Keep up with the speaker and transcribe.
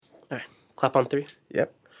Clap on three.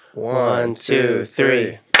 Yep. One, two,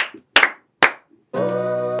 three.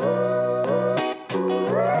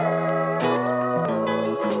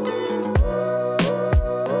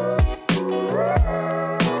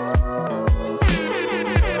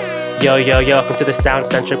 Yo, welcome to the Sound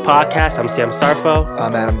Centric Podcast. I'm Sam Sarfo.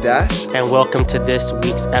 I'm Adam Dash. And welcome to this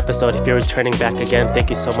week's episode. If you're returning back again, thank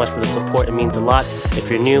you so much for the support. It means a lot. If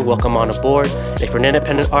you're new, welcome on aboard. If you're an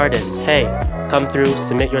independent artist, hey, come through,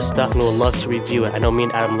 submit your stuff, and we'll love to review it. I know me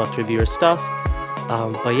and Adam love to review your stuff.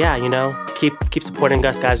 But yeah, keep supporting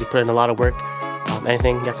us, guys. We put in a lot of work.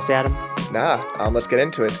 Anything you have to say, Adam? Nah, let's get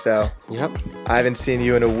into it. So, Yep. I haven't seen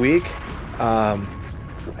you in a week.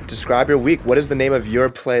 Describe your week. What is the name of your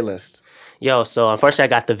playlist? Yo, so unfortunately I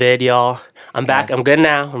got the vid, y'all. I'm back. I'm good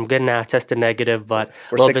now. Tested negative, but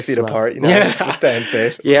We're a little 6 bit feet slow. apart. We're staying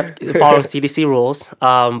safe. Yep, following CDC rules.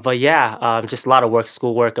 But yeah, just a lot of work,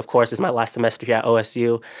 schoolwork. Of course, it's my last semester here at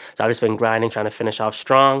OSU, so I've just been grinding, trying to finish off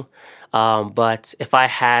strong. But if I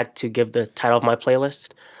had to give the title of my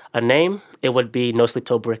playlist a name, it would be No Sleep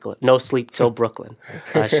Till Brooklyn. No Sleep Till Brooklyn.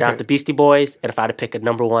 Shout out to Beastie Boys. And if I had to pick a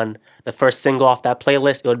number one, the first single off that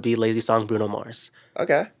playlist, it would be Lazy Song, Bruno Mars.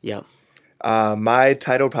 Okay. Yep. My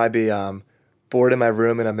title would probably be Bored in My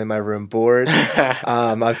Room and I'm in my room bored.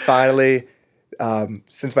 I finally,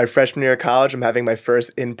 since my freshman year of college, I'm having my first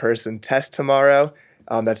in-person test tomorrow.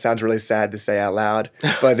 That sounds really sad to say out loud,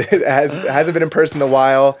 but it hasn't been in person in a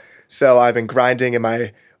while. So I've been grinding in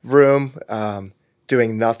my room,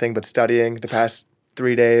 doing nothing but studying the past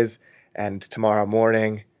 3 days, and tomorrow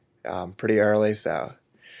morning, pretty early. So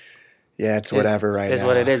yeah, it's whatever right now. It's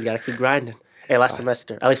what it is. You got to keep grinding. Hey, last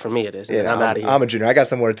semester, at least for me it is. Yeah, I'm out of here. I'm a junior. I got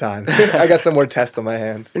some more time. I got some more tests on my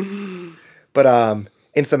hands. But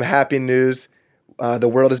in some happy news, the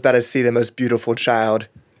world is about to see the most beautiful child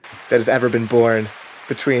that has ever been born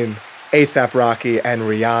between A$AP Rocky and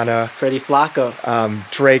Rihanna. Freddie Flacco.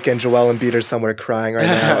 Drake and Joel Embiid are somewhere crying right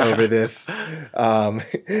now over this.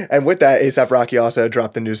 And with that, A$AP Rocky also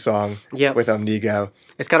dropped a new song with Nigo.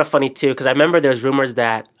 It's kind of funny, too, because I remember there's rumors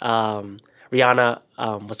that Rihanna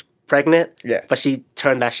was pregnant, but she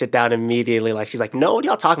turned that shit down immediately. Like, she's like, no, what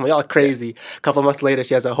y'all talking about? Y'all are crazy. A couple months later,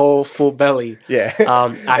 she has a whole full belly. Yeah.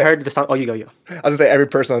 I heard the song. Oh, you go. I was going to say, every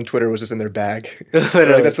person on Twitter was just in their bag.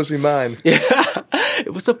 Literally. Like, that's supposed to be mine. Yeah.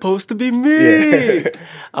 It was supposed to be me. Yeah.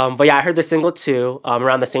 But yeah, I heard the single, too,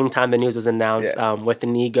 around the same time the news was announced with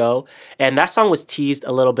Nigo. And that song was teased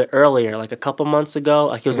a little bit earlier, like a couple months ago.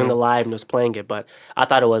 Like, he was doing the live and was playing it, but I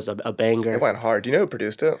thought it was a banger. It went hard. Do you know who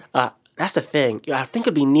produced it? That's the thing. I think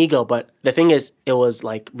it'd be Nigo, but the thing is, it was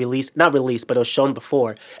like not released, but it was shown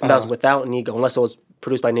before, and that was without Nigo. Unless it was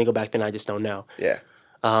produced by Nigo back then, I just don't know. Yeah.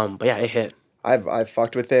 But yeah, it hit. I've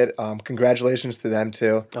fucked with it. Congratulations to them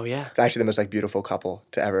too. Oh yeah. It's actually the most beautiful couple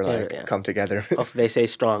to ever come together. Hopefully they stay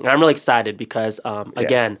strong. And I'm really excited because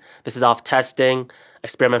again, this is off testing.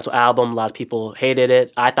 Experimental album. A lot of people hated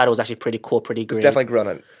it. I thought it was actually pretty cool, pretty great. It's definitely grown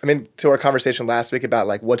on. I mean, to our conversation last week about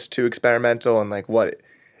like what's too experimental and like what.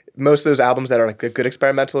 Most of those albums that are like a good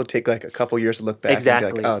experimental take like a couple years to look back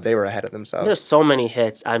and be like, oh, they were ahead of themselves. There's so many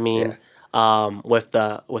hits. I mean, with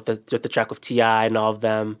the track with T.I. and all of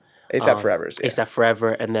them. A$AP Forever's. Yeah. A$AP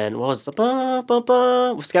Forever, and then what was it? With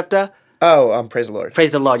Skepta? Oh, Praise the Lord.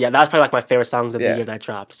 Praise the Lord. Yeah, that was probably like my favorite songs of the year that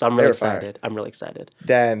dropped. So I'm really excited. I'm really excited.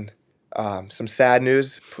 Then some sad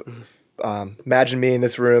news. Imagine me in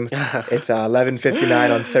this room. It's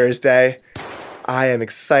 11:59 on Thursday. I am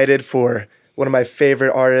excited for one of my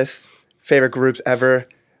favorite artists, favorite groups ever.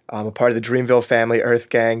 A part of the Dreamville family, Earth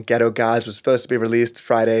Gang, Ghetto Gods, was supposed to be released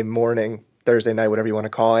Friday morning, Thursday night, whatever you want to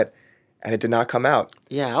call it, and it did not come out.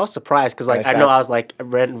 Yeah, I was surprised because like I was like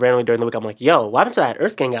randomly during the week, I'm like, yo, what happened to that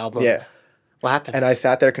Earth Gang album? Yeah. What happened? And I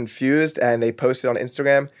sat there confused, and they posted on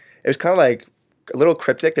Instagram. It was kind of like a little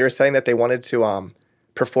cryptic. They were saying that they wanted to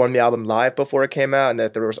perform the album live before it came out, and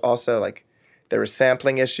that there was also like there were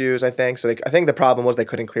sampling issues, I think. So I think the problem was they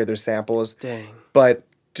couldn't clear their samples. Dang. But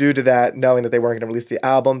due to that, knowing that they weren't going to release the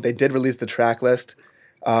album, they did release the track list.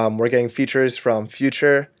 We're getting features from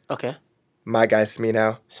Future. Okay. My guy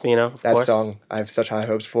Smino. Smino, of that course. That song I have such high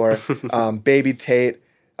hopes for. Baby Tate,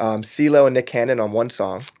 CeeLo and Nick Cannon on one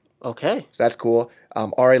song. Okay. So that's cool.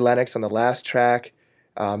 Ari Lennox on the last track.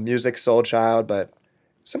 Music Soul Child, but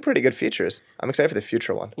some pretty good features. I'm excited for the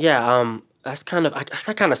Future one. Yeah, that's kind of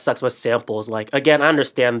that kind of sucks with samples. Like again, I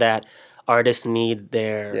understand that artists need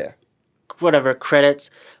their whatever credits,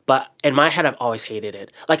 but in my head, I've always hated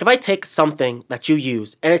it. Like if I take something that you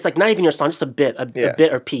use and it's like not even your song, just a bit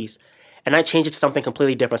or piece, and I change it to something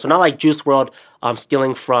completely different. So not like Juice WRLD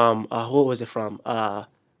stealing from who was it from? Wasn't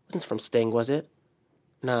it from Sting? Was it?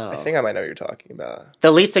 I No. think I might know what you're talking about.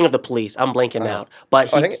 The lead singer of the Police. I'm blanking out.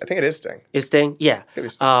 But Oh, he I think it is Sting. is Sting. Yeah. Could be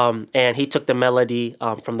Sting. And he took the melody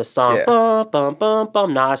from the song. Yeah. Bum bum bum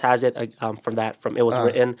bum. Nas has it from It Was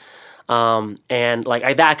Written. And like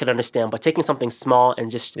that I could understand, but taking something small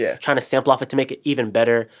and just Yeah. trying to sample off it to make it even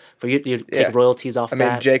better for you to take Yeah. royalties off I mean,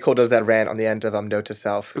 that. J. Cole does that rant on the end of Note to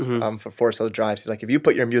Self Mm-hmm. for Forest Hills Drives. He's like, if you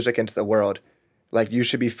put your music into the world, like you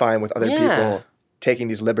should be fine with other Yeah. people taking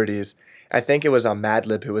these liberties. I think it was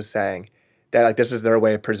Madlib who was saying that like this is their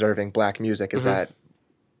way of preserving black music, is Mm-hmm. that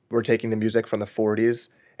we're taking the music from the 40s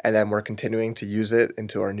and then we're continuing to use it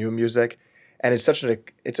into our new music. And it's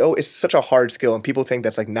such a hard skill, and people think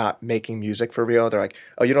that's like not making music for real. They're like,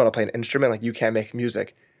 oh, you don't know how to play an instrument, like you can't make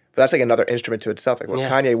music. But that's like another instrument to itself. Like what Yeah.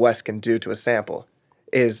 Kanye West can do to a sample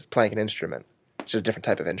is playing an instrument. It's just a different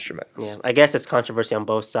type of instrument. Yeah, I guess it's controversy on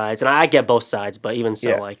both sides, and I get both sides, but even so,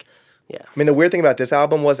 Yeah. like, yeah. I mean, the weird thing about this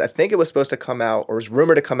album was I think it was supposed to come out, or was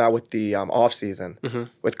rumored to come out with the off season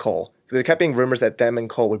with Cole. There kept being rumors that them and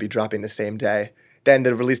Cole would be dropping the same day. Then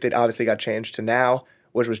the release date obviously got changed to now,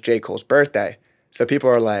 which was J. Cole's birthday. So people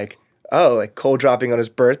are like, oh, like Cole dropping on his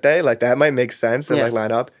birthday, like that might make sense and Yeah. like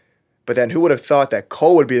line up. But then who would have thought that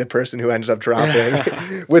Cole would be the person who ended up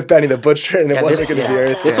dropping with Benny the Butcher, and it wasn't going to be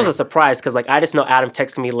Earth This was Gang. a surprise because like I just know Adam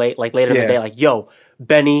texted me later in the Yeah. day, like, "Yo,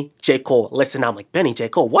 Benny, J. Cole, listen." I'm like, "Benny, J.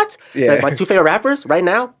 Cole, what? Yeah. Like my two favorite rappers right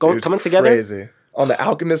now Dude, coming it's together." Crazy. On the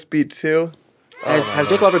Alchemist beat too. Has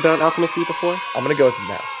J. Cole ever been on Alchemist beat before? I'm going to go with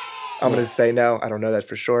no. I'm going to say no. I don't know that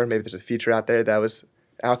for sure. Maybe there's a feature out there that was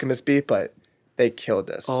Alchemist beat, but they killed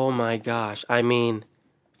this. Oh my gosh! I mean,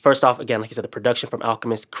 first off, again, like you said, the production from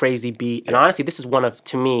Alchemist, crazy beat, and honestly, this is one of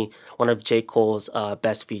J. Cole's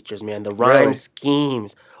best features. Man, the rhyme Really?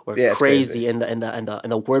 schemes were Yeah, it's crazy, crazy. and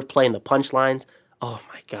the wordplay and the punchlines. Oh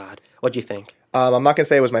my god! What'd you think? I'm not gonna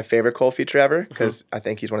say it was my favorite Cole feature ever, Mm-hmm. because I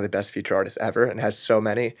think he's one of the best feature artists ever and has so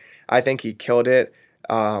many. I think he killed it.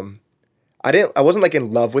 I wasn't like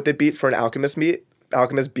in love with the beat for an Alchemist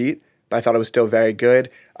beat, but I thought it was still very good.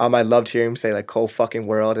 I loved hearing him say like Cole fucking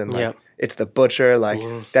world and like Yep. it's the Butcher. Like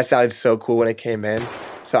that sounded so cool when it came in.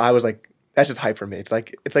 So I was like, that's just hype for me. It's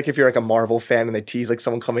like if you're like a Marvel fan and they tease like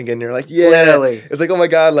someone coming in, you're like, yeah. Literally. It's like, oh my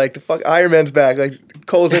god, like the fuck Iron Man's back. Like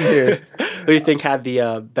Cole's in here. Who do you think had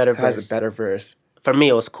the better verse? Has a better verse. For me,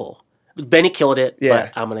 it was Cole. Benny killed it. Yeah,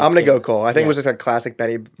 but I'm gonna go give- Cole. I think yeah. it was just a classic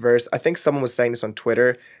Benny verse. I think someone was saying this on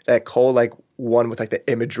Twitter that Cole like won with like the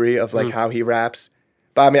imagery of like how he raps.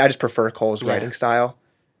 But I mean, I just prefer Cole's writing style.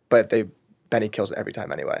 But Benny kills it every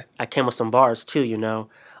time anyway. I came with some bars too, you know.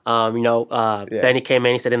 Benny came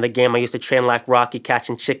in. He said, "In the game, I used to train like Rocky,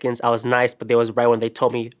 catching chickens. I was nice, but they was right when they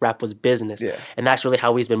told me rap was business." Yeah. And that's really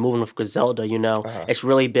how he's been moving with Griselda. You know, it's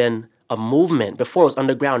really been a movement. Before it was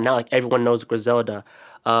underground. Now, like everyone knows Griselda.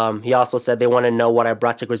 He also said they want to know what I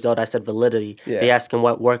brought to Griselda. I said validity. Yeah. They asking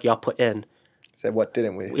what work y'all put in. Said, what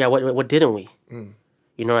didn't we? Yeah, what didn't we?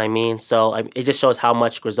 You know what I mean? So it just shows how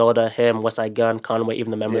much Griselda, him, West Side Gun, Conway,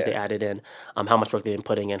 even the members they added in, how much work they've been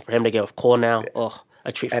putting in. For him to get with Cole now,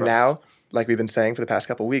 a treat And for us. now, like we've been saying for the past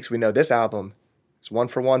couple of weeks, we know this album is 1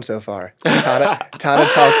 for 1 so far. Tana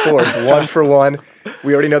Talk 4 is 1 for 1.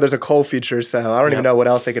 We already know there's a Cole feature, so I don't even know what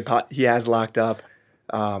else he has locked up.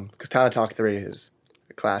 Because Tana Talk 3 is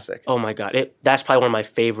a classic. Oh my God, that's probably one of my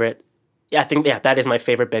favorite. Yeah, I think that is my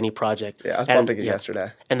favorite Benny project. Yeah, I was bumping it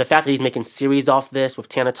yesterday. And the fact that he's making series off this with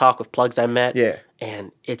Tana Talk, with Plugs I Met. Yeah.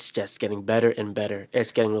 And it's just getting better and better.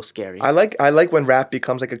 It's getting real scary. I like when rap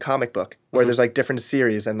becomes like a comic book where there's like different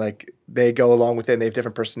series and like they go along with it and they have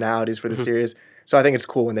different personalities for the series. So I think it's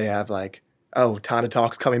cool when they have like, oh, Tana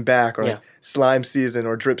Talk's coming back, or like Slime Season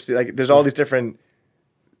or Drip Season. Like there's all these different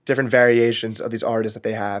variations of these artists that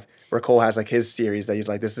they have, where Cole has like his series that he's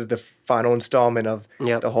like, this is the final installment of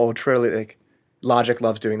the whole trilogy. Like, Logic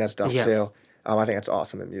loves doing that stuff too. I think that's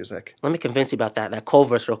awesome in music. Let me convince you about that Cole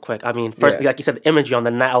verse real quick. I mean, firstly, like you said, the imagery on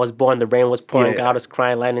the night I was born, the rain was pouring, God was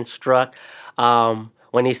crying, lightning struck.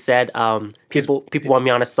 When he said, people want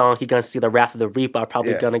me on a song, he gonna see the wrath of the reaper. I'm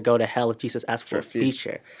probably gonna go to hell if Jesus asks for a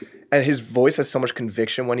feature. And his voice has so much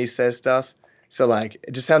conviction when he says stuff. So like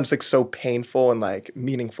it just sounds like so painful and like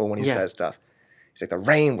meaningful when he says stuff. He's like, the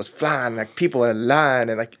rain was flying, like people are lying,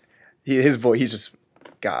 and like his voice, he's just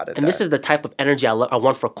God at And this is the type of energy I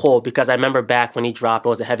want for Cole, because I remember back when he dropped, it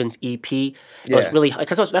was a Heaven's EP. It was really,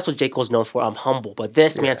 because that's what J. Cole's known for. I'm humble. But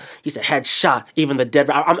this, man, he said, headshot, even the dead.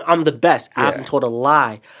 I'm the best. I haven't told a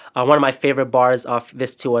lie. One of my favorite bars off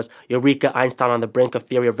this too was Eureka, Einstein on the brink of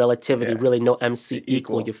theory of relativity, Yeah. really no MC equal.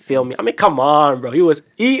 Equal. You feel me? I mean, come on, bro. He was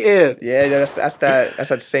eating. Yeah, that's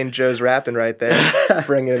that St. Joe's rapping right there,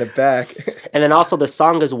 bringing it back. And then also the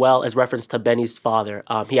song as well is reference to Benny's father.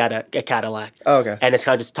 He had a Cadillac. Oh, okay. And it's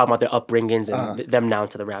kind of just talking about their upbringings and them now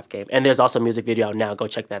into the rap game. And there's also a music video out now. Go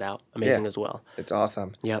check that out. Amazing as well. It's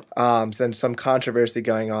awesome. Yep. Then some controversy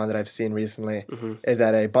going on that I've seen recently is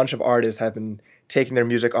that a bunch of artists have been taking their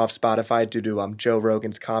music off Spotify due to Joe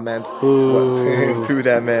Rogan's comments. Who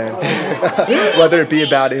that man? Whether it be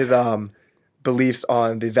about his beliefs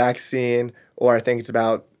on the vaccine, or I think it's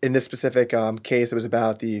about, in this specific case, it was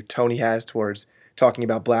about the tone he has towards talking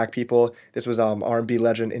about black people. This was R&B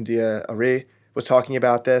legend India Arie was talking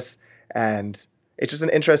about this, and it's just an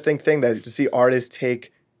interesting thing that to see artists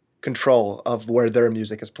take control of where their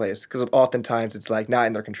music is placed, because oftentimes it's like not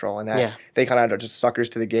in their control, and that they kind of are just suckers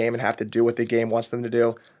to the game and have to do what the game wants them to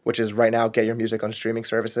do, which is right now get your music on streaming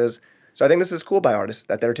services. So I think this is cool by artists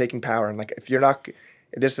that they're taking power, and like if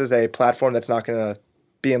this is a platform that's not going to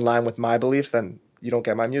be in line with my beliefs, then you don't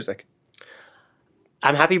get my music.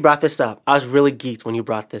 I'm happy you brought this up. I was really geeked when you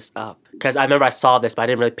brought this up because I remember I saw this, but I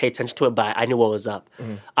didn't really pay attention to it, but I knew what was up.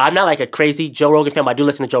 I'm not like a crazy Joe Rogan fan, but I do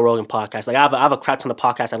listen to Joe Rogan podcasts. Like I have a crap ton of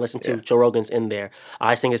podcasts I listen to. Joe Rogan's in there.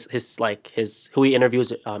 I think his who he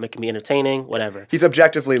interviews, it can be entertaining, whatever. He's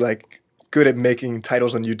objectively like good at making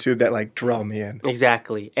titles on YouTube that like draw me in.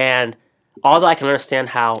 Exactly. And although I can understand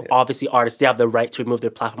how obviously artists, they have the right to remove their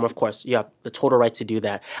platform, of course, you have the total right to do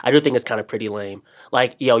that. I do think it's kind of pretty lame.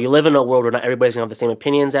 Like, you live in a world where not everybody's going to have the same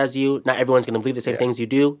opinions as you. Not everyone's going to believe the same things you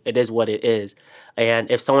do. It is what it is. And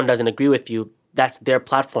if someone doesn't agree with you, that's their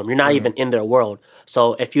platform. You're not even in their world.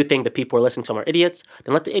 So if you think the people who are listening to them are idiots,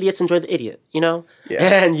 then let the idiots enjoy the idiot, Yeah.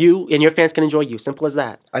 And you and your fans can enjoy you. Simple as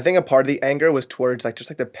that. I think a part of the anger was towards like just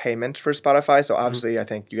like the payment for Spotify. So obviously I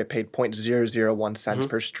think you get paid 0.001 cents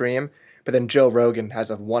per stream. But then Joe Rogan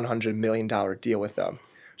has a $100 million deal with them.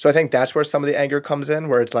 So I think that's where some of the anger comes in,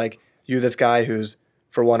 where it's like this guy who's,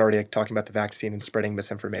 for one, already talking about the vaccine and spreading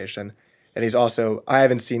misinformation. And he's also, I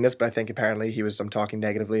haven't seen this, but I think apparently he was talking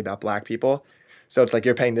negatively about black people. So it's like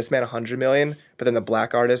you're paying this man $100 million, but then the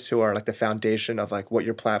black artists who are like the foundation of like what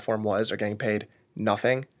your platform was are getting paid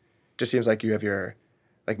nothing. Just seems like you have your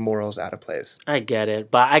like morals out of place. I get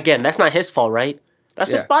it. But again, that's not his fault, right? That's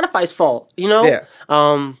just Spotify's fault, Yeah.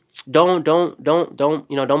 Don't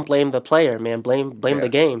blame the player, man. Blame the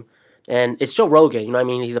game. And it's Joe Rogan, you know what I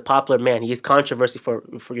mean? He's a popular man. He's controversy for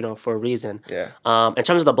a reason. Yeah. In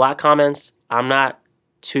terms of the black comments, I'm not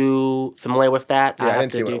too familiar with that. Yeah, I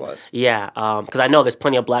didn't see what it was. Yeah, because I know there's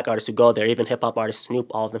plenty of black artists who go there, even hip hop artists,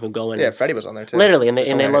 Snoop, all of them who go in. Yeah, Freddie was on there too. Literally, and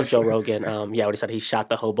they love Joe Rogan. What he said, he shot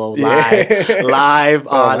the hobo live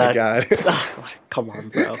on. Oh my God. Come on,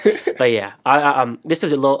 bro. But yeah, this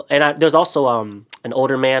is a little, and there's also an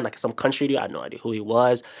older man, like some country dude. I have no idea who he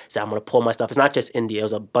was. Said I'm gonna pull my stuff. It's not just India. It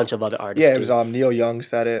was a bunch of other artists. Yeah, it was Neil Young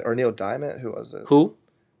said it, or Neil Diamond. Who was it? Who?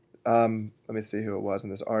 Let me see who it was in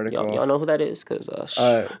this article. Y'all know who that is? Cause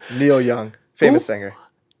Neil Young, famous singer.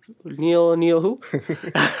 Neil who?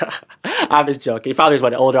 I'm just joking. He probably is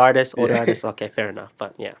an older artist. Okay, fair enough.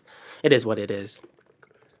 But yeah, it is what it is.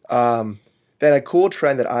 Then a cool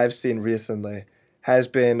trend that I've seen recently has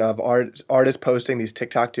been of artists posting these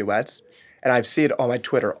TikTok duets, and I've seen it on my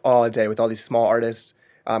Twitter all day with all these small artists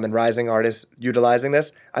and rising artists utilizing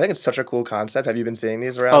this. I think it's such a cool concept. Have you been seeing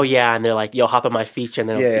these around? Oh, yeah, and they're like, yo, hop on my feature. And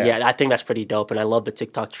yeah, I think that's pretty dope, and I love the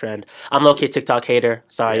TikTok trend. I'm low-key a TikTok hater.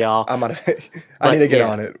 Sorry, y'all. I need to get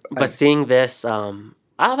on it. But seeing this,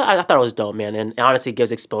 I thought it was dope, man, and it honestly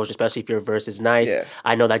gives exposure, especially if your verse is nice. Yeah.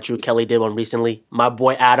 I know that Drew Kelly did one recently. My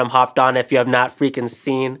boy Adam hopped on. If you have not freaking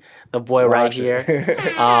seen the boy right here,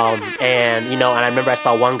 and I remember I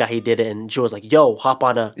saw one guy, he did it, and Drew was like, "Yo, hop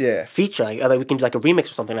on a feature, like we can do like a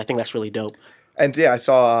remix or something." I think that's really dope. And yeah, I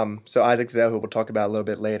saw so Isaac Zell, who we'll talk about a little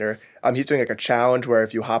bit later. He's doing like a challenge where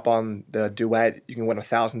if you hop on the duet, you can win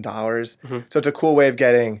 $1,000. So it's a cool way of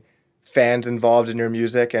getting fans involved in your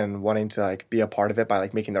music and wanting to like be a part of it by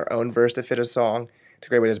like making their own verse to fit a song. It's a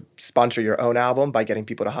great way to sponsor your own album by getting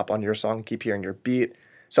people to hop on your song and keep hearing your beat.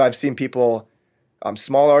 So I've seen people,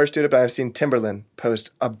 small artists do it, but I've seen Timberland post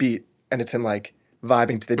a beat and it's him like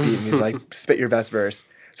vibing to the beat and he's like, spit your best verse.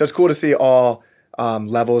 So it's cool to see all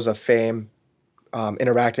levels of fame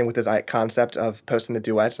interacting with this concept of posting the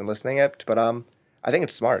duets and listening it. But I think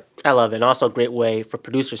it's smart. I love it. And also a great way for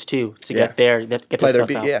producers, too, to get their stuff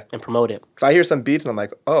beat, out and promote it. Because I hear some beats and I'm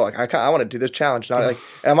like, oh, I want to do this challenge. Not like,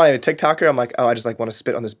 I'm not even a TikToker. I'm like, oh, I just like want to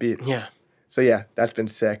spit on this beat. Yeah. So yeah, that's been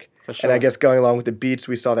sick. For sure. And I guess going along with the beats,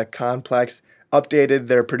 we saw that Complex updated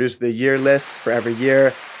their Producer of the Year list for every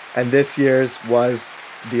year. And this year's was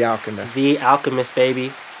The Alchemist. The Alchemist,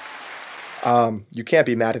 baby. You can't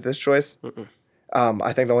be mad at this choice.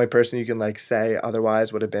 I think the only person you can like say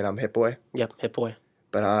otherwise would have been Hit Boy. Yep, Hit Boy.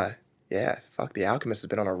 But yeah, fuck, The Alchemist has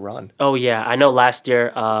been on a run. Oh yeah, I know. Last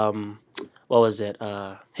year, what was it?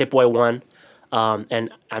 Hit Boy won, and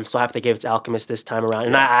I'm so happy they gave it to Alchemist this time around.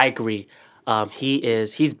 And Yeah. I agree.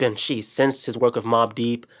 He's been since his work with Mobb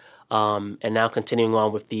Deep, and now continuing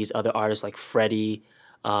on with these other artists like Freddie,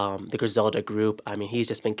 the Griselda group. I mean, he's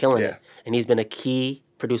just been killing Yeah. it, and he's been a key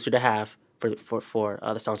producer to have for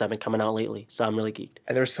the songs that have been coming out lately. So I'm really geeked.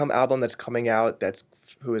 And there's some album that's coming out that's,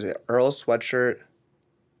 who is it? Earl Sweatshirt.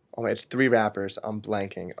 Oh wait, it's 3 rappers. I'm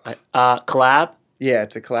blanking. Collab. Yeah,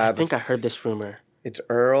 it's a collab. I think I heard this rumor. It's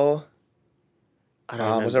Earl. I don't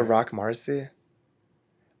remember. Was it Rock Marcy?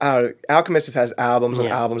 I don't know. Alchemist just has albums and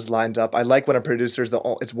albums lined up. I like when a producer's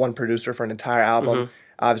it's one producer for an entire album.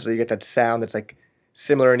 Obviously, you get that sound that's like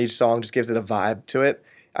similar in each song, just gives it a vibe to it.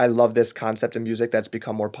 I love this concept of music that's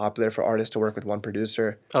become more popular for artists to work with one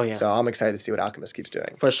producer. Oh, yeah. So I'm excited to see what Alchemist keeps doing.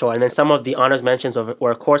 For sure. And then some of the honors mentions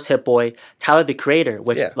were, of course, Hit Boy, Tyler, the Creator,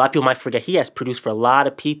 which a lot of people might forget. He has produced for a lot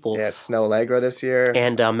of people. Yeah, Snow Allegro this year.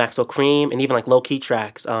 And Maxwell Cream, and even like low-key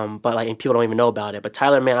tracks. But like, and people don't even know about it. But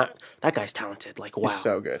Tyler, man, that guy's talented. Like, wow. He's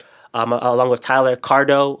so good. Along with Tyler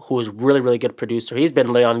Cardo, who is really, really good producer. He's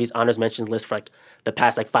been on these honors mentions lists for like the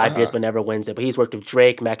past like 5 years, but never wins it. But he's worked with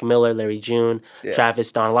Drake, Mac Miller, Larry June,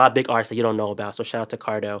 Travis Don, a lot of big artists that you don't know about. So shout out to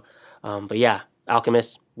Cardo. But yeah,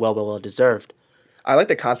 Alchemist, well deserved. I like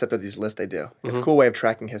the concept of these lists they do. It's a cool way of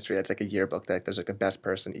tracking history. That's like a yearbook that there's like the best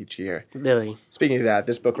person each year. Literally. Speaking of that,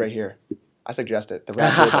 this book right here, I suggest it. The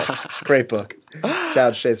Rap Book. Great book. Shout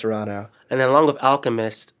out to Shea Serrano. And then along with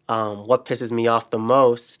Alchemist, what pisses me off the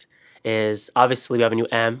most is obviously we have a new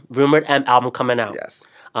rumored M album coming out. Yes.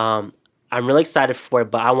 I'm really excited for it,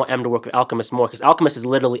 but I want M to work with Alchemist more because Alchemist is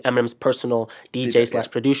literally Eminem's personal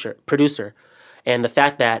DJ/producer. And the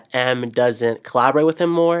fact that M doesn't collaborate with him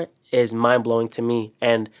more is mind-blowing to me.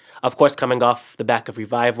 And, of course, coming off the back of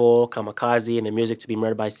Revival, Kamikaze, and the Music to be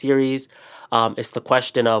Murdered by series, it's the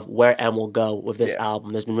question of where M will go with this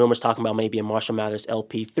album. There's been rumors talking about maybe a Marshall Mathers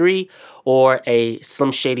LP3 or a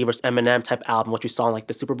Slim Shady versus Eminem type album, which we saw in like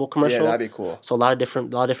the Super Bowl commercial. Yeah, that'd be cool. So a lot of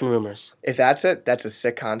different rumors. If that's it, that's a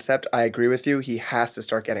sick concept. I agree with you. He has to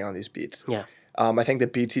start getting on these beats. Yeah. I think the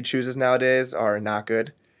beats he chooses nowadays are not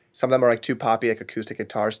good. Some of them are like too poppy, like acoustic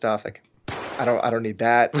guitar stuff. Like, I don't need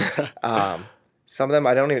that. Some of them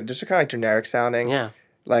I don't even, just kind of like generic sounding. Yeah.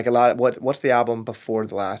 Like a lot of what's the album before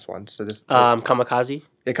the last one? So this Kamikaze.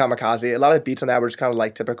 Yeah, Kamikaze. A lot of the beats on that were just kind of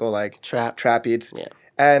like typical like trap beats. Yeah.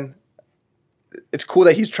 And it's cool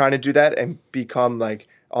that he's trying to do that and become like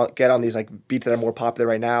get on these like beats that are more popular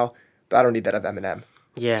right now. But I don't need that of Eminem.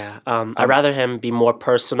 Yeah. I'd rather him be more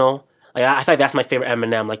personal. Like, I feel like that's my favorite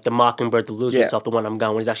Eminem, like the Mockingbird, the Lose Yourself, the one I'm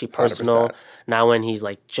going, when he's actually personal. 100%. Not when he's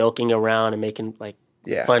like joking around and making like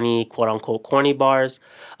funny, quote unquote, corny bars.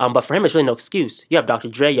 But for him, it's really no excuse. You have Dr.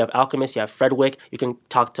 Dre, you have Alchemist, you have Fredwick. You can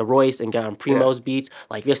talk to Royce and get on Primo's beats.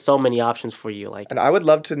 Like, there's so many options for you. Like, and I would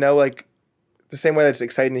love to know, like, the same way that it's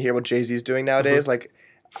exciting to hear what Jay-Z's doing nowadays. Like,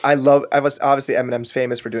 obviously Eminem's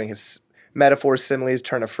famous for doing his metaphors, similes,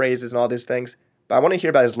 turn of phrases, and all these things. But I want to hear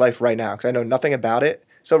about his life right now because I know nothing about it.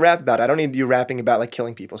 So rap about it. I don't need you rapping about like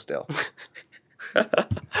killing people still.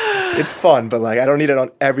 It's fun, but like I don't need it on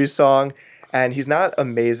every song. And he's not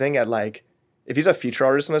amazing at like, if he's a feature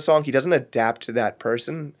artist on a song, he doesn't adapt to that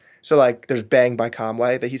person. So like there's Bang by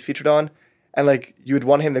Conway that he's featured on. And like you would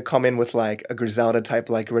want him to come in with like a Griselda type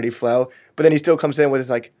like ready flow. But then he still comes in with his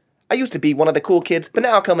like, I used to be one of the cool kids, but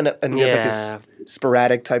now I'm coming and he has like this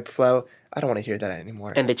sporadic type flow. I don't want to hear that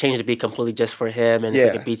anymore. And they changed the beat completely just for him, and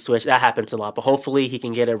it's like a beat switch. That happens a lot, but hopefully he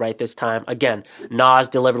can get it right this time. Again, Nas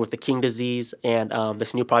delivered with the King Disease and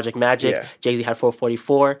this new project Magic. Yeah. Jay-Z had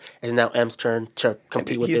 444. It's now M's turn to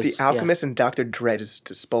compete with this. He's the Alchemist and Dr. Dre's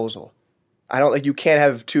disposal. I don't like. You can't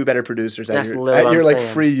have two better producers at your like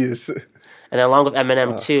saying. Free use. And then along with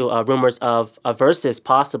Eminem too, rumors of a versus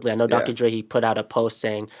possibly. I know Dr. Dre, he put out a post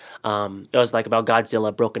saying it was like about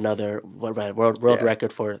Godzilla broke another world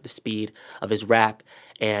record for the speed of his rap,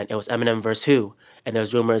 and it was Eminem versus who? And there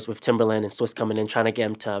was rumors with Timberland and Swiss coming in trying to get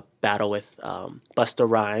him to battle with Busta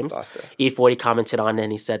Rhymes. E40 commented on it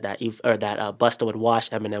and he said that Busta would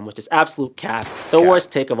wash Eminem, which is absolute cap. The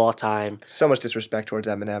worst take of all time. So much disrespect towards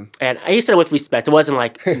Eminem. And he said it with respect. It wasn't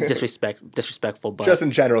like disrespectful, but just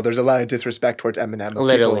in general, there's a lot of disrespect towards Eminem.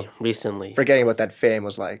 Literally, recently. Forgetting what that fame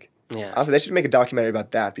was like. Yeah. Honestly, they should make a documentary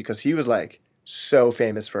about that because he was like so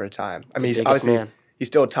famous for a time. I mean, he's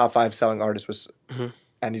still a top 5 selling artist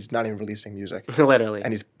and he's not even releasing music. Literally.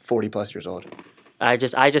 And he's 40 plus years old. I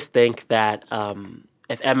just think that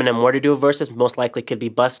if Eminem were to do a versus, most likely could be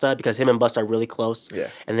Busta because him and Busta are really close. Yeah.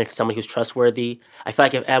 And it's somebody who's trustworthy. I feel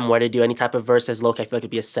like if M were to do any type of versus, look, I feel like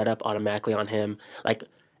it'd be a setup automatically on him. Like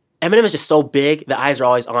Eminem is just so big, the eyes are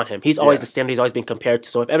always on him. He's always Yeah. the standard. He's always being compared to.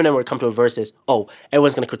 So if Eminem were to come to a versus,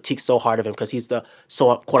 everyone's gonna critique so hard of him because he's the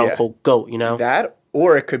quote unquote GOAT. You know That,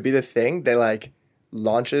 or it could be the thing that like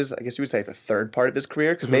launches, I guess you would say, the third part of his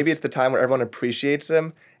career, because maybe it's the time where everyone appreciates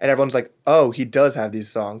him and everyone's like, oh, he does have these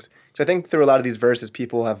songs. So I think through a lot of these verses,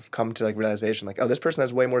 people have come to like realization, like, oh, this person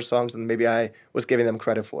has way more songs than maybe I was giving them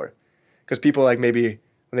credit for. Because people like maybe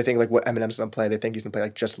when they think like what Eminem's gonna play, they think he's gonna play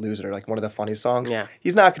like Just Lose It or like one of the funny songs. Yeah.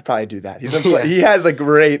 He's not gonna probably do that. He's gonna play. He has like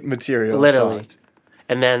great material. Literally. Songs.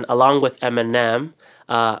 And then along with Eminem,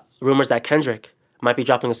 rumors that Kendrick might be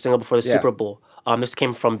dropping a single before the Yeah. Super Bowl. This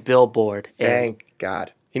came from Billboard. And Thank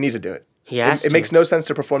God. He needs to do it. He has It to. makes no sense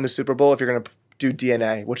to perform the Super Bowl if you're gonna do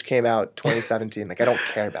DNA, which came out 2017. Like I don't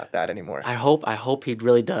care about that anymore. I hope he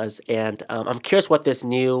really does. And I'm curious what this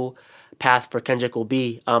new path for Kendrick will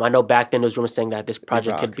be. I know back then there was rumors saying that this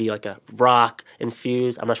project could rock. be like a rock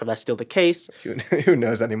infused. I'm not sure if that's still the case. Who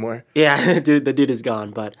knows anymore? Yeah, the dude is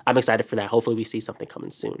gone, but I'm excited for that. Hopefully we see something coming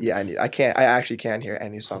soon. Yeah, I actually can't hear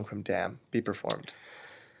any song from Damn be performed.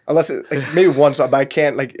 Unless it, like maybe one song, but I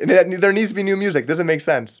can't like there needs to be new music. Doesn't make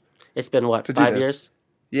sense. It's been what, To do 5 this. years?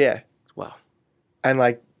 Yeah. Wow. And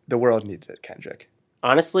like the world needs it, Kendrick.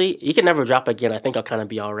 Honestly, he can never drop again. I think I'll kind of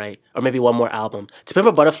be all right. Or maybe one more album. To Pimp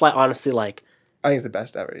a Butterfly, honestly, like, I think it's the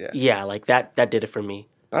best ever, yeah. yeah, like that did it for me.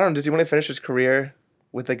 I don't know, does he want to finish his career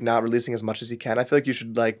with like not releasing as much as he can? I feel like you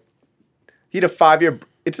should like he had a 5-year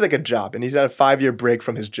it's like a job and he's had a 5-year break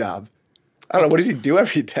from his job. I don't know, what does he do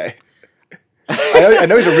every day? I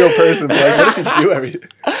know he's a real person, but like, what does he do every day?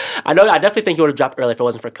 I definitely think he would have dropped earlier if it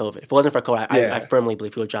wasn't for COVID. If it wasn't for COVID, Yeah. I firmly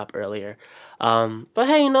believe he would drop earlier. But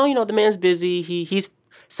hey, the man's busy. He's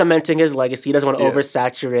cementing his legacy. He doesn't want to Yeah.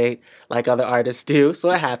 oversaturate like other artists do. So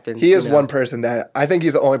it happens. He is you know? one person that I think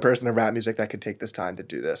he's the only person in rap music that could take this time to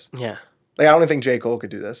do this. Yeah. Like I don't even think J.Cole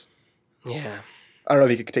could do this. Yeah. I don't know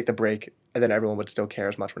if he could take the break and then everyone would still care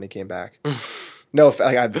as much when he came back. No,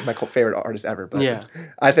 like I'm my favorite artist ever, but Yeah.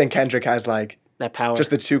 I think Kendrick has like That power. just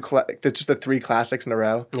the 3 classics in a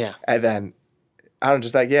row. Yeah. And then I don't know,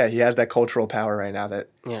 just like he has that cultural power right now that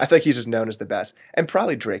Yeah. I feel like he's just known as the best. And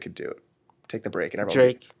probably Drake could do it. Take the break and everyone.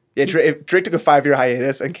 Drake. Yeah, if Drake took a 5-year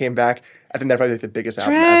hiatus and came back, I think that'd probably be the biggest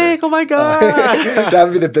album Drake, ever. oh my God. That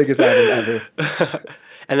would be the biggest album ever.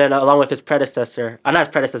 And then along with his predecessor, not his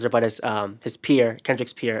predecessor, but his peer,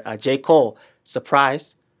 Kendrick's peer, J.Cole,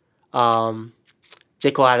 surprise. J.Cole,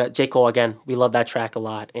 again, we love that track a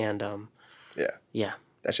lot. And yeah.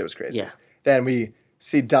 That shit was crazy. Yeah. Then we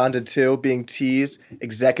see Donda 2 being teased,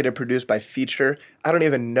 executive produced by Future. I don't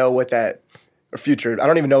even know what that, or Future, I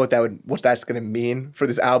don't even know what that's going to mean for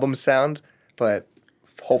this album sound, but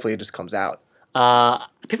hopefully it just comes out.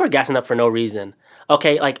 People are gassing up for no reason.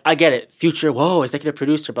 Okay, like I get it. Future, whoa, executive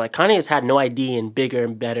producer, but like Kanye has had no idea in bigger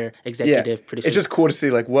and better executive producer. It's just cool to see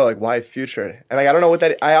like, whoa, like why Future? And like I don't know what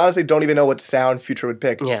that, I honestly don't even know what sound Future would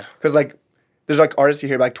pick. Yeah. Because like there's like artists you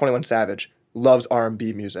hear like 21 Savage loves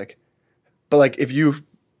R&B music. But like if you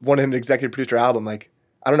wanted him to executive produce your album, like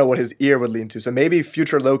I don't know what his ear would lean to. So maybe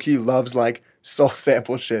Future low-key loves like soul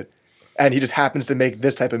sample shit. And he just happens to make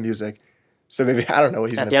this type of music. So maybe I don't know what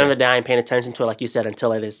he's At gonna the end of the pick. day, I ain't paying attention to it, like you said,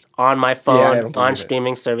 until it is on my I phone, don't believe on it.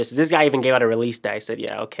 streaming services. This guy even gave out a release day. I said,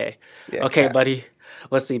 yeah, okay. Yeah, okay, cap. buddy.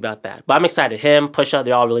 Let's see about that. But I'm excited. Him, Pusha,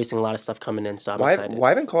 they're all releasing a lot of stuff coming in, so I'm excited.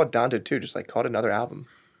 Why even call it Donda 2? Just like call it another album.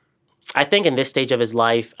 I think in this stage of his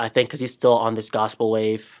life, I think because he's still on this gospel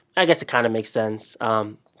wave, I guess it kind of makes sense.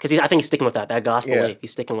 Because I think he's sticking with that gospel Yeah. wave.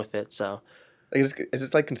 He's sticking with it, so Like is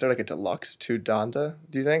this like considered like a deluxe to Donda,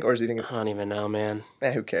 do you think? Or do you think I don't even know, man.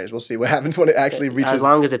 who cares? We'll see what happens when it actually reaches. As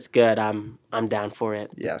long as it's good, I'm down for it.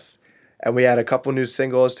 Yes. And we had a couple new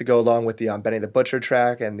singles to go along with the Benny the Butcher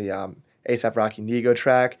track and the A$AP Rocky Nego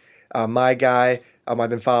track. My guy, I've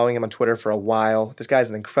been following him on Twitter for a while. This guy's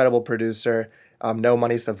an incredible producer. No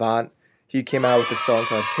Money Savant. He came out with a song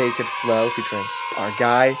called Take It Slow featuring our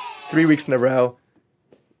guy 3 weeks in a row.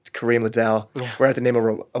 Kareem Liddell. Yeah. We're going to name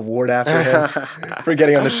an award after him for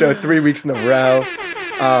getting on the show 3 weeks in a row.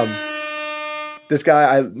 This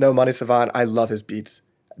guy, No Money Savant, I love his beats.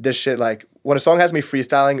 This shit, like, when a song has me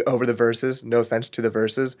freestyling over the verses, no offense to the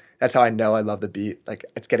verses, that's how I know I love the beat. Like,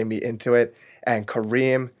 it's getting me into it. And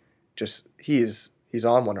Kareem, just, he's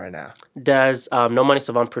on one right now. Does No Money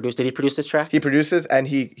Savant produce? Did he produce this track? He produces and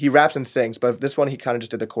he raps and sings, but this one he kind of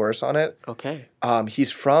just did the chorus on it. Okay.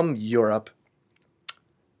 He's from Europe.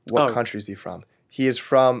 What Oh. country is he from? He is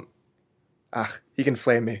from. He can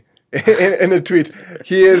flame me in the tweets.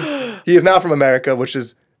 He is not from America, which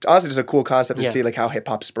is honestly just a cool concept to Yeah. see like how hip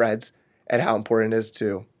hop spreads and how important it is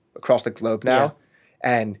to across the globe now. Yeah.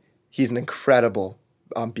 And he's an incredible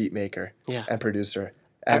beat maker Yeah. and producer.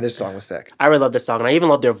 And this song was sick. I really love this song, and I even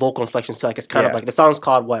love their vocal inflections too. Like it's kind of Yeah. like the song's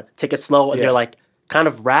called what? Take It Slow, and Yeah. they're like kind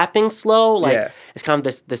of rapping slow. Like Yeah. it's kind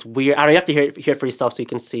of this weird. I don't know. You have to hear it for yourself so you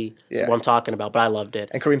can see Yeah. what I'm talking about. But I loved it.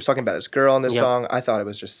 And Kareem's talking about his girl in this Yep. song. I thought it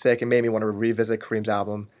was just sick. It made me want to revisit Kareem's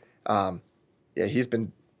album. Yeah, he's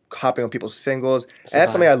been hopping on people's singles. And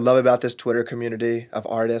that's something I love about this Twitter community of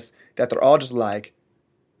artists, that they're all just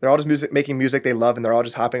making music they love, and they're all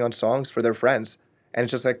just hopping on songs for their friends. And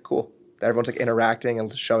it's just like cool. Everyone's like interacting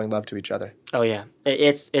and showing love to each other. Oh yeah,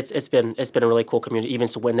 it's been a really cool community, even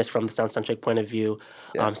to witness from the sound-centric point of view,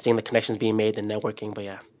 Yeah. seeing the connections being made, the networking. But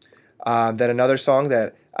yeah, Then another song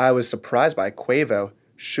that I was surprised by, Quavo,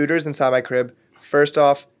 Shooters Inside My Crib. First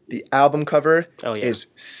off, the album cover is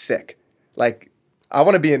sick. Like, I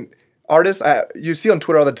want to be an artist. You see on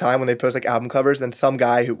Twitter all the time when they post like album covers, then some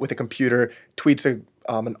guy with a computer tweets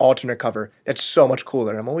an alternate cover that's so much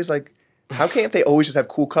cooler. And I'm always like, how can't they always just have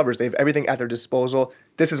cool covers? They have everything at their disposal.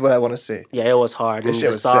 This is what I want to see. yeah, it was hard. This And shit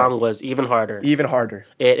the was song sick. was even harder. Even harder.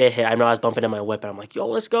 It hit. I know I was bumping in my whip, and I'm like, yo,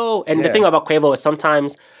 let's go. And the Yeah. thing about Quavo is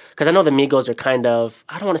sometimes, because I know the Migos are kind of,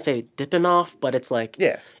 I don't want to say dipping off, but it's like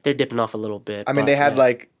Yeah. they're dipping off a little bit. I mean, but, they had yeah.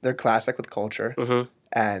 like their classic with Culture, Mhm.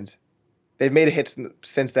 and they've made a hit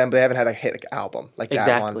since then, but they haven't had a hit like album like that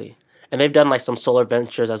one. Exactly. And they've done like some solo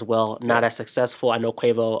ventures as well, not as successful. I know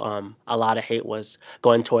Quavo, a lot of hate was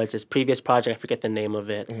going towards his previous project. I forget the name of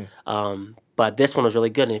it. But this one was really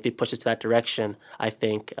good. And if he pushes to that direction, I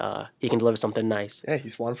think he can deliver something nice. Yeah,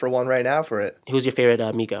 he's 1 for 1 right now for it. Who's your favorite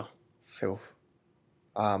Migo? So,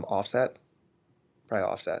 Offset, probably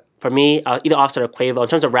Offset. For me, either Offset or Quavo. In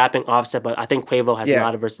terms of rapping, Offset, but I think Quavo has a Yeah.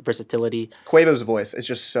 lot of versatility. Quavo's voice is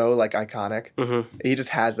just so like iconic. He just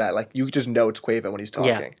has that, like, you just know it's Quavo when he's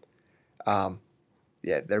talking.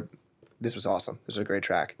 This was awesome. This was a great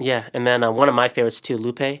track. Yeah, and then one of my favorites too,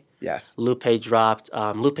 Lupe. Yes. Lupe dropped.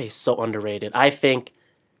 Lupe is so underrated. I think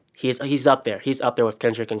he's up there. He's up there with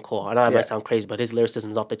Kendrick and Cole. I know that might sound crazy, but his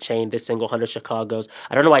lyricism is off the chain. This single, 100 Chicago's.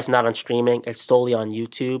 I don't know why it's not on streaming. It's solely on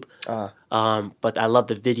YouTube. But I love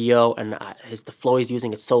the video, and the flow he's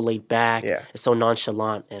using. It's so laid back. Yeah. It's so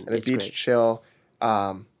nonchalant, and The it's beat's great. chill.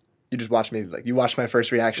 You just watched me, like, you watched my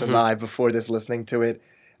first reaction live before this, listening to it.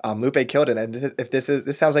 Lupe killed it, and if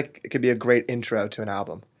this sounds like it could be a great intro to an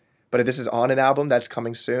album. But if this is on an album that's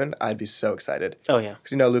coming soon, I'd be so excited. Oh yeah.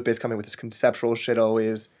 Because Lupe's coming with this conceptual shit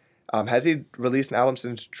always. Has he released an album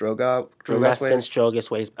since Not Drogas Ways? since Drogas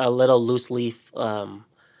Ways. A little loose leaf.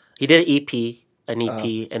 He did an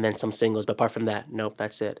EP, and then some singles. But apart from that, nope,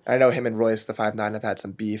 that's it. I know him and Royce the 5'9" have had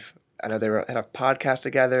some beef. I know they had a podcast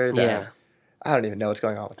together. Yeah. I don't even know what's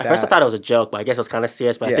going on with At that. first, I thought it was a joke, but I guess it was kind of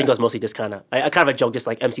serious. But I think Yeah. it was mostly just kind of a joke, just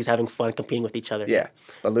like MCs having fun, competing with each other. Yeah.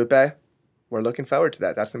 But Lupe, we're looking forward to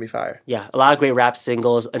that. That's going to be fire. Yeah, a lot of great rap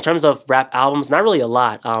singles. In terms of rap albums, not really a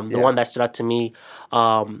lot. The Yeah. one that stood out to me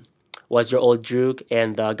was Your Old Droog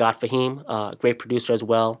and God Fahim, great producer as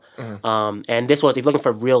well. And this was, if you're looking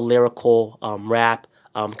for real lyrical rap,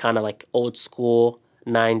 kind of like old school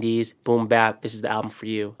 90s boom bap, this is the album for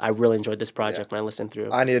you. I really enjoyed this project when I listened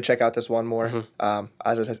through. I need to check out this one more.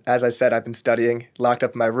 As I said, I've been studying, locked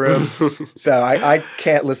up in my room. So I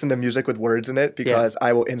can't listen to music with words in it because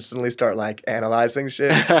I will instantly start like analyzing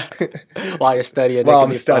shit While you're studying. while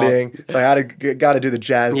I'm studying. So I got to do the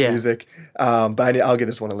jazz Yeah. music. But I'll give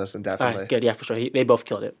this one a listen, All definitely. right, good. Yeah, for sure. They both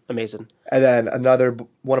killed it. Amazing. And then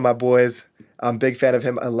one of my boys, I'm a big fan of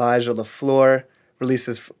him, Elijah LaFleur,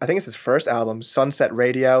 releases, I think it's his first album, Sunset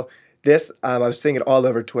Radio. This, I was seeing it all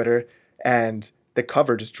over Twitter, and the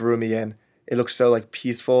cover just drew me in. It looks so like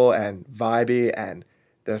peaceful and vibey, and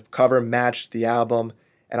the cover matched the album.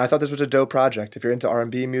 And I thought this was a dope project. If you're into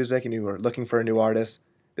R&B music and you were looking for a new artist,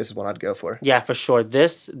 this is one I'd go for. Yeah, for sure.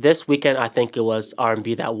 This weekend, I think it was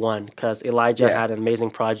R&B that won because Elijah had an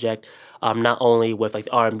amazing project. Not only with like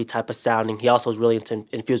the R&B type of sounding, he also was really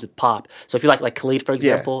infused with pop. So if you like Khalid, for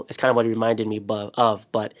example, it's kind of what he reminded me of.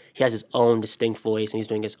 But he has his own distinct voice and he's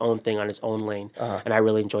doing his own thing on his own lane, and I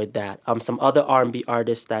really enjoyed that. Some other R&B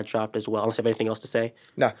artists that dropped as well. Unless you have anything else to say.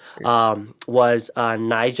 No. Was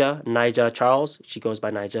Nija Charles. She goes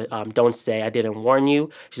by Nija. Don't Say I Didn't Warn You.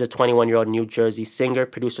 She's a 21-year-old New Jersey singer,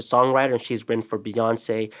 producer, songwriter, and she's written for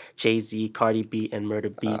Beyonce, Jay-Z, Cardi B, and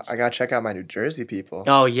Murder Beats. I got to check out my New Jersey people.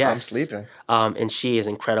 Oh, yes. I'm sleeping. And she is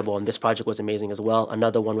incredible, and this project was amazing as well.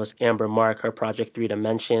 Another one was Amber Mark, her project 3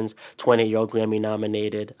 Dimensions, 28-year-old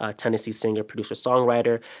Grammy-nominated Tennessee singer, producer,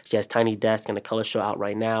 songwriter. She has Tiny Desk and a color show out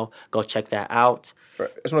right now. Go check that out. I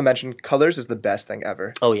just want to mention, Colors is the best thing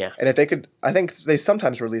ever. Oh, yeah. And if they could, I think they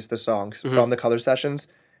sometimes release the songs from the Color sessions,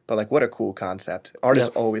 But like, what a cool concept. Artists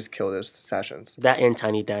Yep. always kill those sessions. That and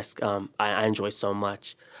Tiny Desk, I enjoy so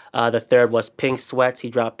much. The third was Pink Sweats. He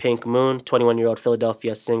dropped Pink Moon, 21-year-old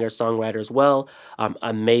Philadelphia singer, songwriter as well.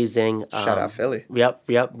 Amazing. Shout out Philly.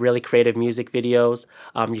 Yep. Really creative music videos.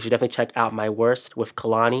 You should definitely check out My Worst with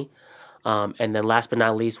Kalani. And then last but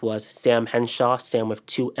not least was Sam Henshaw, Sam with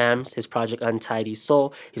two M's, his project Untidy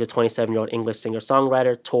Soul. He's a 27-year-old English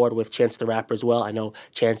singer-songwriter, toured with Chance the Rapper as well. I know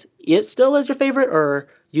Chance still is your favorite or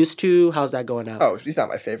used to? How's that going out? Oh, he's not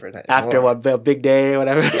my favorite anymore. After what, Big Day or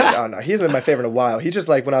whatever? Yeah, no, he's been my favorite in a while. He just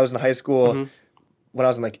like when I was in high school, Mm-hmm. when I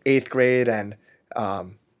was in like 8th grade and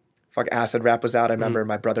Acid Rap was out. I remember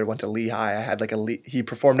my brother went to Lehigh. I had like he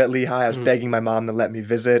performed at Lehigh. I was begging my mom to let me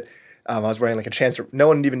visit. I was wearing like a Chance. No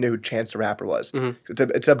one even knew who Chance the Rapper was.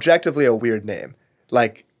 It's objectively a weird name.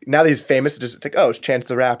 Like now that he's famous, it's like, oh, it's Chance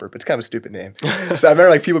the Rapper, but it's kind of a stupid name. So I remember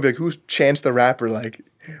like people be like, who's Chance the Rapper like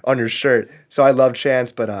on your shirt? So I love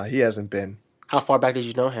Chance, but he hasn't been. How far back did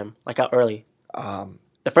you know him? Like how early?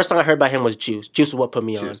 The first song I heard by him was Juice. Juice is what put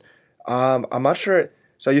me on. I'm not sure.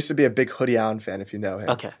 So I used to be a big Hoodie Allen fan, if you know him.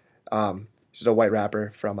 Okay. He's a white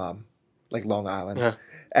rapper from like Long Island. Yeah.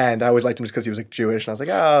 And I always liked him just because he was like Jewish, and I was like,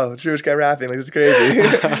 oh, Jewish guy rapping, like this is crazy.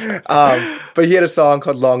 But he had a song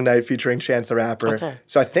called Long Night featuring Chance the Rapper. Okay.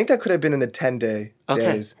 So I think that could have been in the 10-day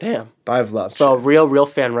days. Damn. But I've loved. So real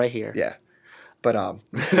fan right here. Yeah. But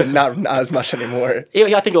not as much anymore.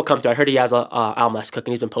 Yeah, I think he'll come through. I heard he has a album that's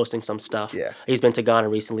cooking. He's been posting some stuff. Yeah. He's been to Ghana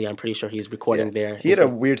recently. I'm pretty sure he's recording there. He had a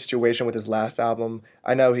weird situation with his last album.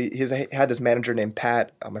 I know he had this manager named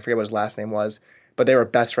Pat. I forget what his last name was, but they were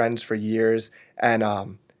best friends for years.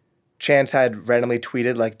 And Chance had randomly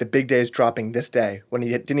tweeted like the big day is dropping this day when he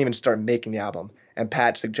didn't even start making the album. And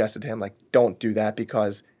Pat suggested to him like, don't do that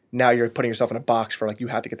because now you're putting yourself in a box for like you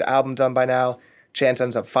have to get the album done by now. Chance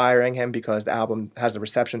ends up firing him because the album has the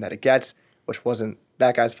reception that it gets, which wasn't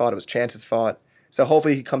that guy's fault. It was Chance's fault. So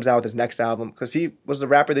hopefully he comes out with his next album because he was the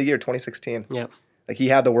rapper of the year 2016. Yeah. Like he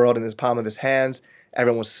had the world in his palm of his hands.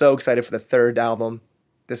 Everyone was so excited for the third album.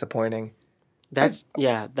 Disappointing.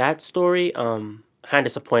 That story kind of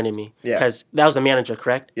disappointed me. Yeah. Because that was the manager,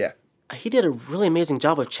 correct? Yeah. He did a really amazing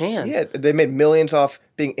job with Chance. Yeah, they made millions off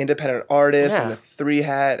being independent artists Yeah. and the 3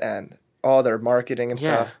 hat and all their marketing and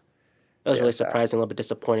stuff. It was really surprising, a little bit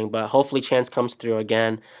disappointing, but hopefully Chance comes through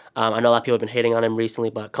again. I know a lot of people have been hating on him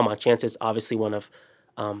recently, but come on, Chance is obviously one of,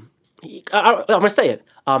 I'm going to say it,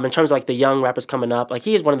 in terms of like the young rappers coming up, like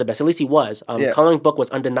he is one of the best, at least he was. Coloring Book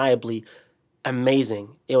was undeniably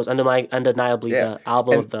amazing. It was undeniably the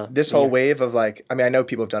album and of the this whole wave of like, I mean, I know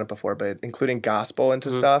people have done it before, but including gospel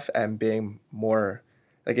into stuff and being more,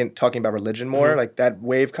 like talking about religion more, like that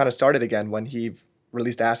wave kind of started again when he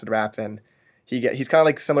released Acid Rap and he's kind of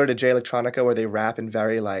like similar to Jay Electronica where they rap in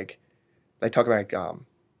very like talk about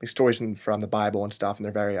like stories from the Bible and stuff and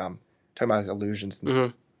they're very talking about like, illusions and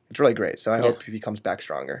stuff. It's really great. So I hope he comes back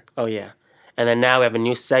stronger. Oh yeah. And then now we have a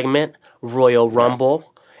new segment, Royal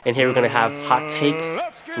Rumble. And here we're going to have hot takes,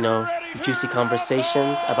 juicy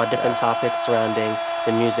conversations about different topics surrounding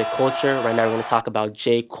the music culture. Right now we're going to talk about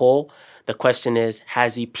J.Cole. The question is,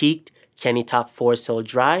 has he peaked? Can he top Forest Hill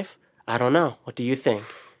Drive? I don't know. What do you think?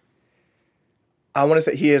 I want to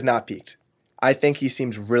say he has not peaked. I think he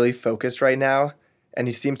seems really focused right now, and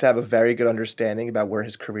he seems to have a very good understanding about where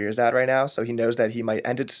his career is at right now, so he knows that he might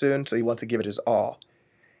end it soon, so he wants to give it his all.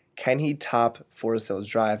 Can he top Forest Hills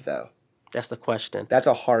Drive, though? That's the question. That's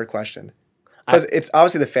a hard question. Because it's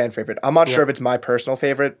obviously the fan favorite. I'm not sure if it's my personal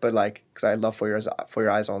favorite, but like, because I love For Your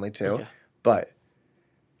Eyes Only too. Okay. But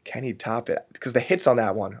can he top it? Because the hits on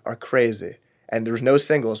that one are crazy. And there's no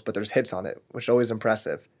singles, but there's hits on it, which is always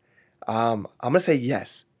impressive. I'm going to say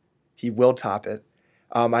yes. He will top it.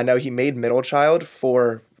 I know he made Middle Child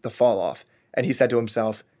for the Fall Off. And he said to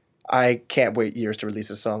himself, I can't wait years to release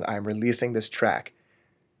a song. I'm releasing this track.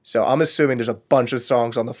 So I'm assuming there's a bunch of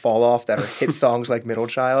songs on the Fall Off that are hit songs like Middle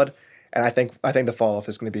Child. And I think the Fall Off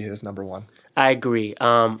is going to be his number one. I agree.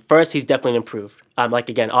 First, he's definitely improved. Like,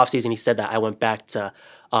 again, off-season, he said that I went back to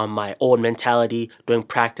my old mentality, doing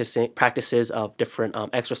practices of different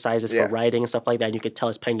exercises for writing and stuff like that. And you could tell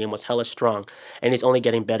his pen game was hella strong. And he's only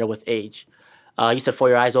getting better with age. You said For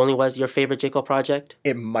Your Eyes Only was your favorite J. Cole project?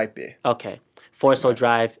 It might be. Okay. Forest Hill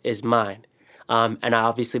Drive is mine. And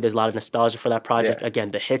obviously, there's a lot of nostalgia for that project. Yeah.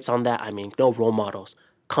 Again, the hits on that, I mean, no role models.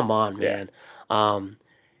 Come on, man.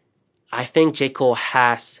 I think J. Cole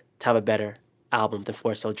has to have a better album than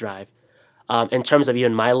Forest Hill Drive. In terms of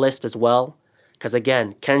even my list as well, because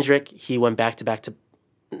again, Kendrick, he went back to back,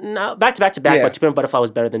 but To Pimp a Butterfly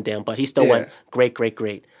was better than Damn, but he still went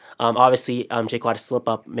great. Obviously, J. Cole had to slip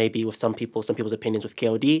up maybe with some people's opinions with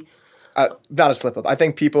KOD. Not a slip up. I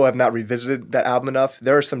think people have not revisited that album enough.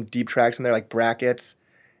 There are some deep tracks in there, like Brackets.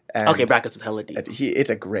 And Okay, Brackets was hella deep. It's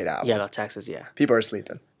a great album. Yeah, about taxes, yeah. People are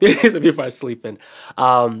sleeping. People are sleeping.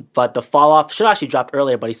 But the Fall Off should actually dropped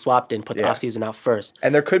earlier, but he swapped and put the Yeah. off season out first.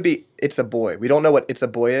 And there could be It's a Boy. We don't know what It's a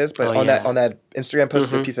Boy is, but on that Instagram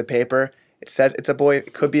post with a piece of paper, it says It's a Boy.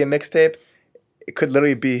 It could be a mixtape. It could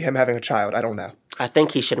literally be him having a child. I don't know. I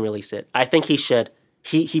think he should release it. I think he should.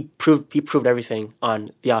 He proved everything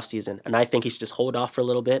on the off season, and I think he should just hold off for a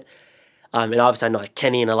little bit. And obviously, I know like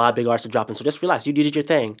Kenny and a lot of big artists are dropping, so just relax. You did your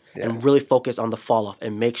thing and really focus on the fall off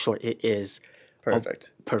and make sure it is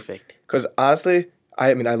perfect. Perfect. Because honestly,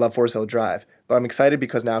 I love Forest Hill Drive, but I'm excited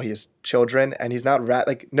because now he has children and he's not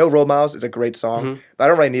like No Role Models is a great song, but I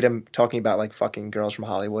don't really need him talking about like fucking girls from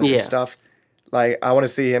Hollywood and stuff. Like I want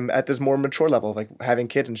to see him at this more mature level, like having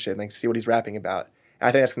kids and shit, and like see what he's rapping about. And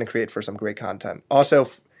I think that's going to create for some great content. Also,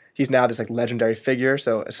 he's now this like legendary figure,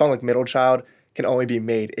 so a song like Middle Child can only be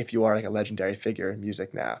made if you are like a legendary figure in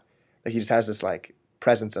music now. Like he just has this like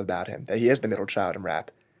presence about him that he is the middle child in rap.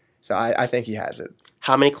 So I think he has it.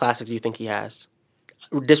 How many classics do you think he has?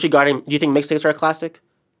 Disregarding, do you think mixtapes are a classic?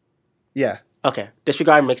 Yeah. Okay.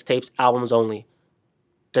 Disregarding mixtapes, albums only.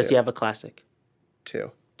 Does he have a classic?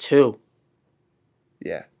 Two.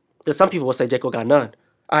 Yeah. There's some people will say J.Cole got none.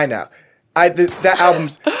 I know. That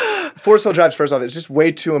album's Forest Hill Drive, first off, it's just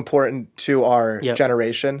way too important to our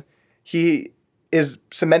generation. He is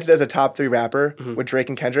cemented as a top 3 rapper with Drake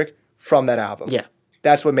and Kendrick from that album. Yeah.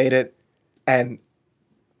 That's what made it. And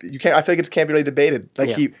I feel like it can't be really debated.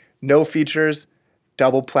 Like no features,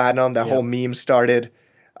 double platinum, that whole meme started.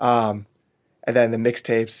 And then the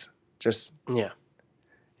mixtapes, just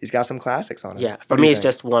he's got some classics on it. Yeah. For me, it's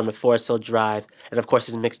just one with Forest Hill Drive. And of course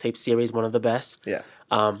his mixtape series, one of the best. Yeah.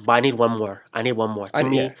 But I need one more. To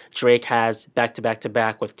me, Drake has back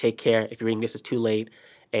with Take Care. If you're reading this, it's too late.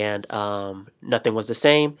 And Nothing Was the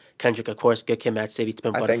Same. Kendrick, of course, Good Kid, Mad City, To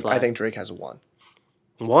Pimp Butterfly. I think Drake has one.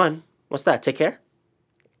 One? What's that? Take Care?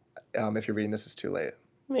 If you're reading this, it's too late.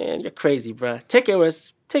 Man, you're crazy, bro. Take Care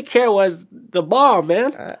was the bomb,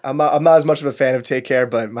 man. I'm not as much of a fan of Take Care,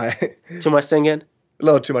 but Too much singing? A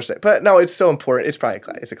little too much. But no, it's so important. It's probably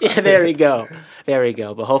it's a classic. Yeah, there we go.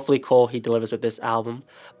 But hopefully Cole, he delivers with this album.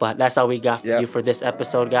 But that's all we got for you for this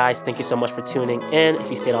episode, guys. Thank you so much for tuning in. If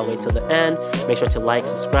you stayed all the way till the end, make sure to like,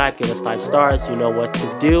 subscribe, give us 5 stars. You know what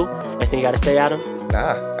to do. Anything you got to say, Adam?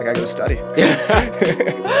 Nah, I got to go study.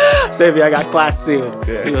 Save me, I got class soon.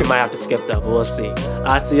 Yeah. We might have to skip though, but we'll see.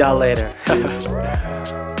 I'll see y'all later.